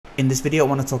In this video, I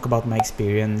want to talk about my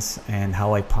experience and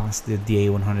how I passed the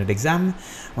DA-100 exam.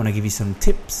 I want to give you some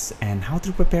tips and how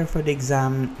to prepare for the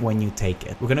exam when you take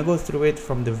it. We're going to go through it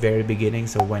from the very beginning,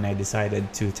 so when I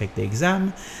decided to take the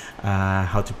exam,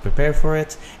 how to prepare for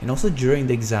it, and also during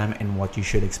the exam and what you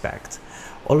should expect.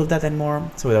 All of that and more.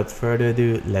 So without further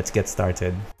ado, let's get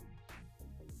started.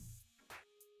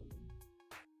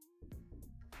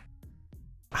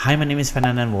 Hi, my name is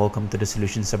Fernan and welcome to the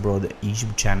Solutions Abroad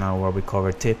YouTube channel, where we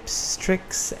cover tips,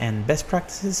 tricks, and best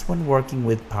practices when working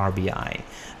with Power BI. I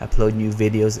upload new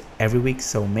videos every week,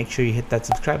 so make sure you hit that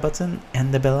subscribe button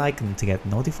and the bell icon to get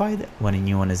notified when a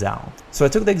new one is out. So I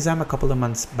took the exam a couple of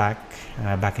months back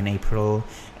in April,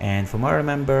 and from what I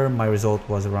remember, my result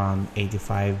was around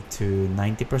 85 to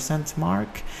 90%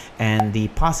 mark, and the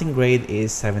passing grade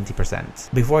is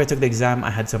 70%. Before I took the exam,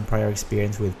 I had some prior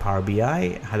experience with Power BI.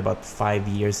 I had about 5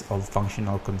 years of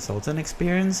functional consultant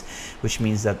experience, which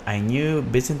means that I knew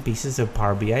bits and pieces of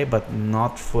Power BI, but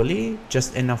not fully,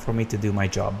 just enough for me to do my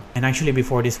job. And actually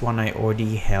before this one, I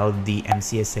already held the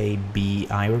MCSA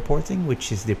BI reporting,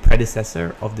 which is the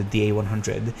predecessor of the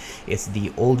DA-100. It's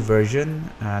the old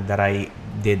version that I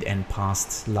did and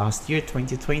passed last year,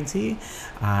 2020,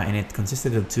 and it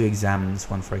consisted of 2 exams,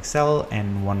 one for Excel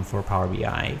and one for Power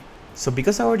BI. So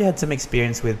because I already had some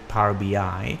experience with Power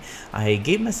BI, I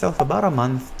gave myself about a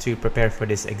month to prepare for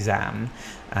this exam.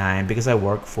 And because I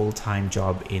work full-time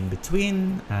job in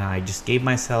between, I just gave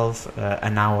myself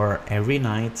an hour every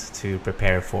night to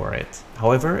prepare for it.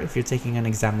 However, if you're taking an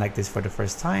exam like this for the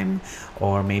first time,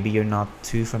 or maybe you're not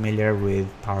too familiar with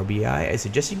Power BI, I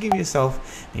suggest you give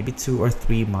yourself maybe 2 or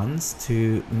 3 months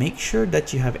to make sure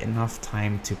that you have enough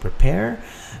time to prepare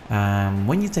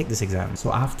when you take this exam.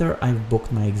 So after I've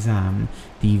booked my exam,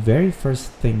 the very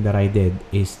first thing that I did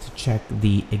is to check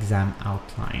the exam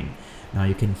outline. Now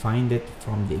you can find it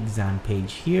from the exam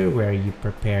page here, where you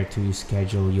prepare to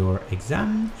schedule your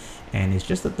exam, and it's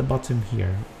just at the bottom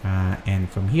here, and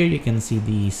from here you can see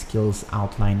the skills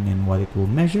outline and what it will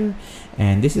measure,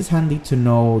 and this is handy to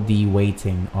know the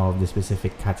weighting of the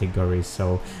specific categories,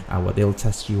 so what they'll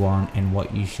test you on and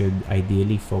what you should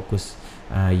ideally focus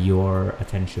your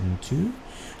attention to.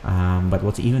 But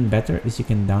what's even better is you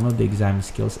can download the exam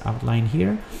skills outline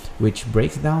here, which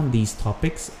breaks down these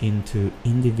topics into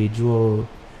individual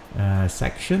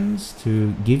sections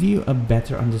to give you a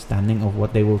better understanding of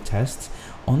what they will test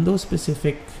on those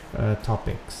specific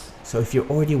topics. So if you're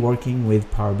already working with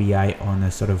Power BI on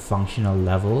a sort of functional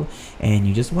level and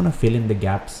you just want to fill in the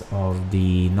gaps of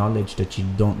the knowledge that you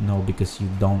don't know because you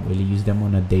don't really use them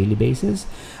on a daily basis,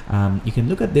 you can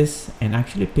look at this and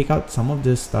actually pick out some of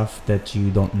the stuff that you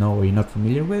don't know or you're not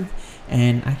familiar with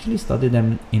and actually study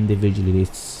them individually.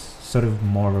 It's sort of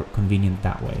more convenient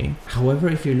that way. However,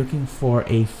 if you're looking for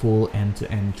a full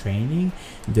end-to-end training,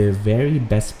 the very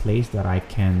best place that I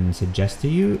can suggest to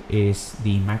you is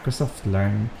the Microsoft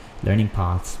Learning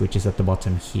Paths, which is at the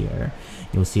bottom here.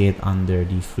 You'll see it under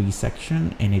the free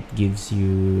section, and it gives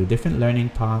you different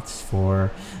learning paths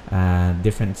for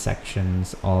different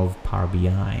sections of Power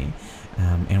BI.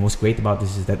 And what's great about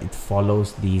this is that it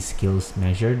follows the skills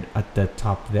measured at the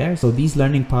top there. So these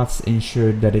learning paths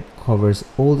ensure that it covers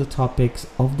all the topics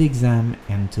of the exam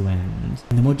end to end.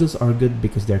 And the modules are good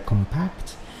because they're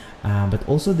compact, but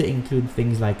also they include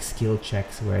things like skill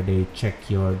checks, where they check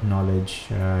your knowledge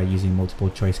using multiple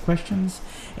choice questions,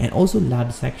 and also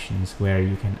lab sections where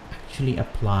you can actually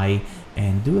apply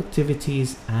and do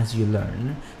activities as you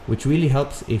learn, which really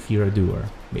helps if you're a doer,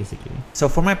 basically. So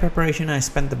for my preparation, I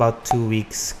spent about 2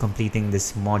 weeks completing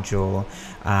this module,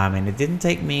 and it didn't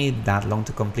take me that long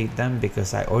to complete them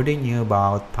because I already knew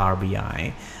about Power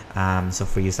BI. So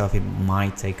for yourself, it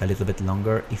might take a little bit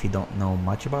longer if you don't know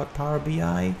much about Power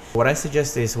BI. What I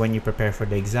suggest is when you prepare for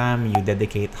the exam, you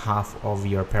dedicate half of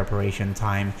your preparation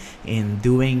time in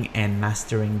doing and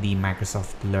mastering the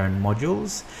Microsoft Learn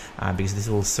modules, because this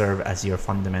will serve as your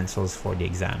fundamentals for the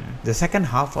exam. The second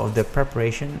half of the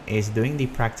preparation is doing the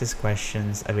practice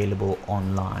questions available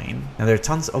online. Now there are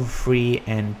tons of free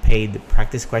and paid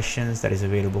practice questions that is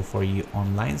available for you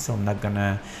online, so I'm not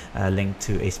gonna link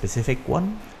to a specific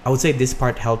one. I would say this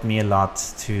part helped me a lot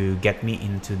to get me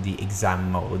into the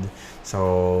exam mode.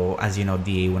 So as you know,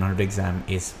 the DA-100 exam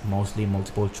is mostly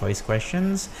multiple choice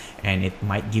questions, and it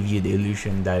might give you the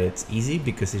illusion that it's easy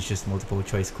because it's just multiple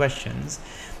choice questions.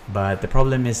 But the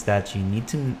problem is that you need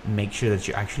to make sure that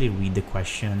you actually read the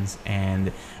questions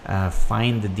and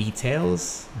find the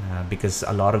details, because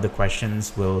a lot of the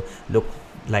questions will look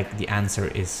like the answer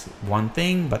is one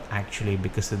thing, but actually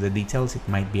because of the details it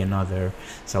might be another.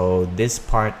 So this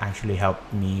part actually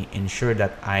helped me ensure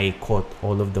that I caught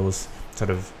all of those sort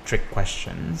of trick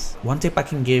questions. One tip I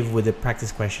can give with the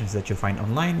practice questions that you find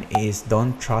online is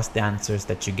don't trust the answers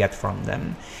that you get from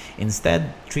them.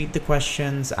 Instead, treat the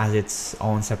questions as its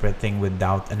own separate thing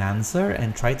without an answer,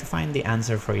 and try to find the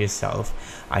answer for yourself,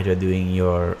 either doing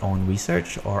your own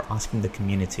research or asking the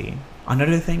community.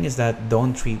 Another thing is that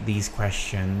don't treat these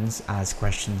questions as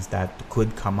questions that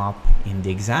could come up in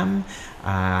the exam.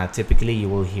 Typically, you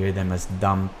will hear them as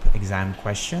dump exam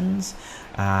questions.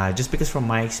 Just because from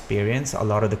my experience, a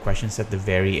lot of the questions at the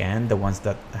very end, the ones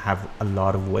that have a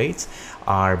lot of weight,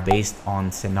 are based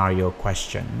on scenario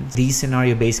questions. These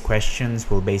scenario-based questions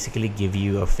will basically give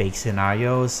you a fake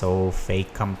scenario, so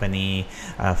fake company,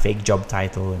 fake job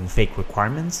title, and fake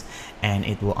requirements, and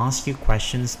it will ask you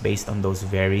questions based on those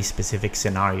very specific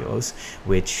scenarios,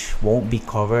 which won't be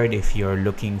covered if you're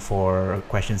looking for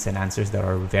questions and answers that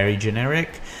are very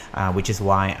generic, which is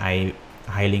why I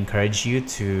highly encourage you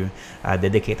to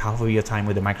dedicate half of your time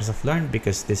with the Microsoft Learn,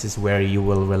 because this is where you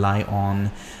will rely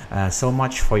on so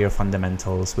much for your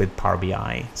fundamentals with Power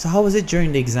BI. So how was it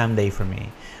during the exam day for me?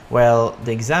 Well,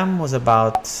 the exam was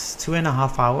about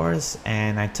 2.5 hours,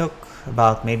 and I took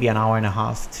about maybe an hour and a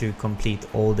half to complete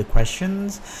all the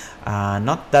questions.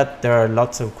 Not that there are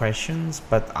lots of questions,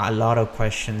 but a lot of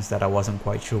questions that I wasn't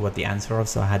quite sure what the answer of,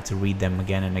 so I had to read them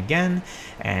again and again.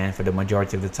 And for the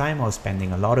majority of the time, I was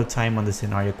spending a lot of time on the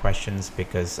scenario questions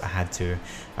because I had to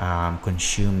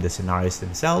consume the scenarios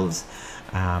themselves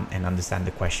and understand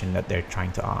the question that they're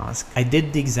trying to ask. I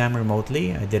did the exam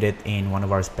remotely. I did it in one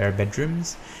of our spare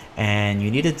bedrooms, and you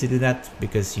needed to do that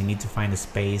because you need to find a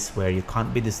space where you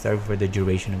can't be disturbed for the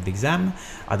duration of the exam,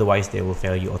 otherwise they will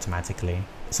fail you automatically.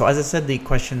 So as I said, the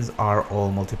questions are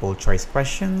all multiple choice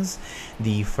questions.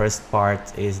 The first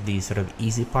part is the sort of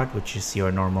easy part, which is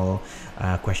your normal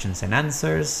questions and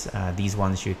answers. These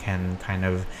ones you can kind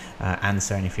of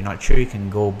answer, and if you're not sure, you can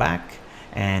go back.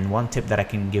 And one tip that I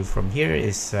can give from here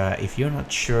is if you're not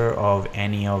sure of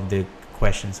any of the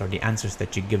questions or the answers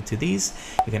that you give to these,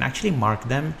 you can actually mark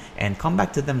them and come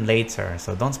back to them later.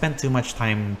 So don't spend too much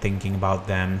time thinking about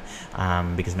them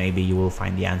because maybe you will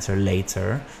find the answer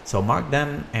later. So mark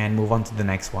them and move on to the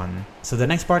next one. So the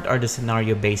next part are the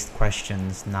scenario-based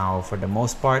questions. Now, for the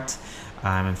most part,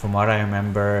 and from what I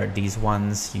remember, these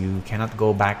ones you cannot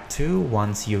go back to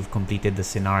once you've completed the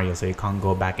scenario, so you can't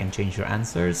go back and change your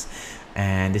answers.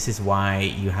 And this is why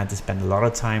you had to spend a lot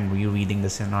of time rereading the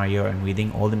scenario and reading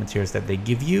all the materials that they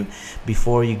give you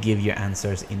before you give your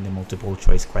answers in the multiple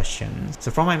choice questions.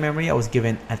 So from my memory, I was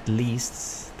given at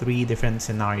least 3 different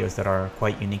scenarios that are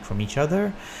quite unique from each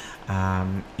other.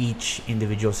 Each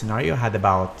individual scenario had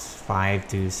about 5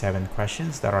 to 7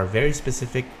 questions that are very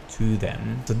specific to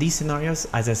them. So these scenarios,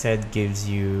 as I said, gives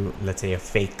you, let's say, a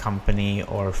fake company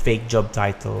or fake job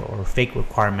title or fake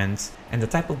requirements. And the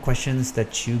type of questions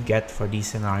that you get for these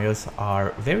scenarios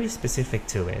are very specific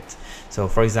to it. So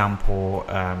for example,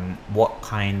 what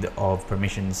kind of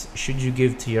permissions should you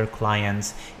give to your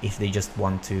clients if they just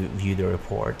want to view the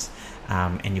report?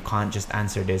 And you can't just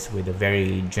answer this with a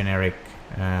very generic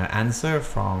answer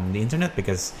from the internet,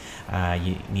 because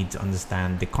you need to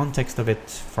understand the context of it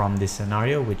from this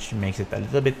scenario, which makes it a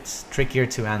little bit trickier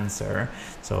to answer.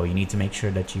 So you need to make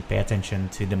sure that you pay attention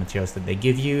to the materials that they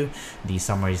give you, the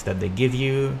summaries that they give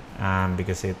you,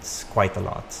 because it's quite a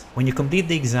lot. When you complete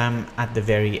the exam, at the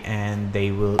very end,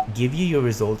 they will give you your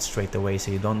results straight away,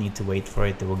 so you don't need to wait for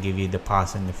it. They will give you the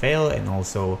pass and the fail, and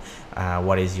also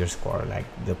what is your score, like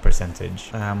the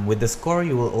percentage. With the score,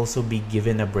 you will also be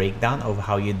given a breakdown of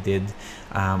how you did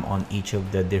on each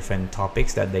of the different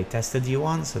topics that they tested you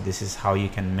on. So this is how you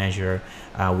can measure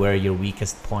where your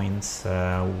weakest points,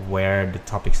 where the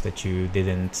topics that you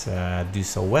didn't do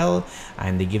so well,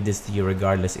 and they give this to you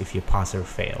regardless if you pass or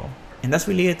fail. And that's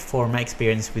really it for my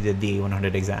experience with the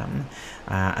DA-100 exam.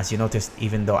 As you noticed,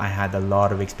 even though I had a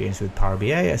lot of experience with Power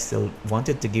BI, I still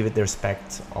wanted to give it the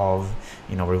respect of,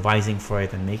 revising for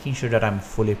it and making sure that I'm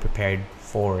fully prepared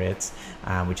for it,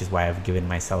 which is why I've given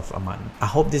myself a month. I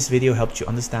hope this video helped you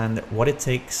understand what it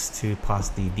takes to pass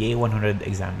the DA-100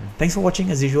 exam. Thanks for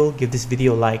watching. As usual, give this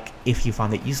video a like if you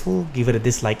found it useful, give it a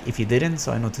dislike if you didn't,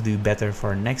 so I know to do better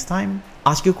for next time.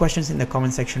 Ask your questions in the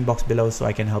comment section box below so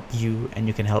I can help you and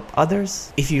you can help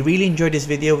others. If you really enjoyed this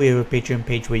video, we have a Patreon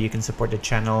page where you can support the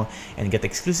channel and get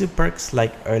exclusive perks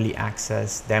like early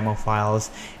access, demo files,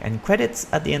 and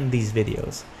credits at the end of these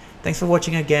videos. Thanks for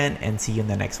watching again, and see you in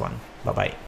the next one. Bye bye.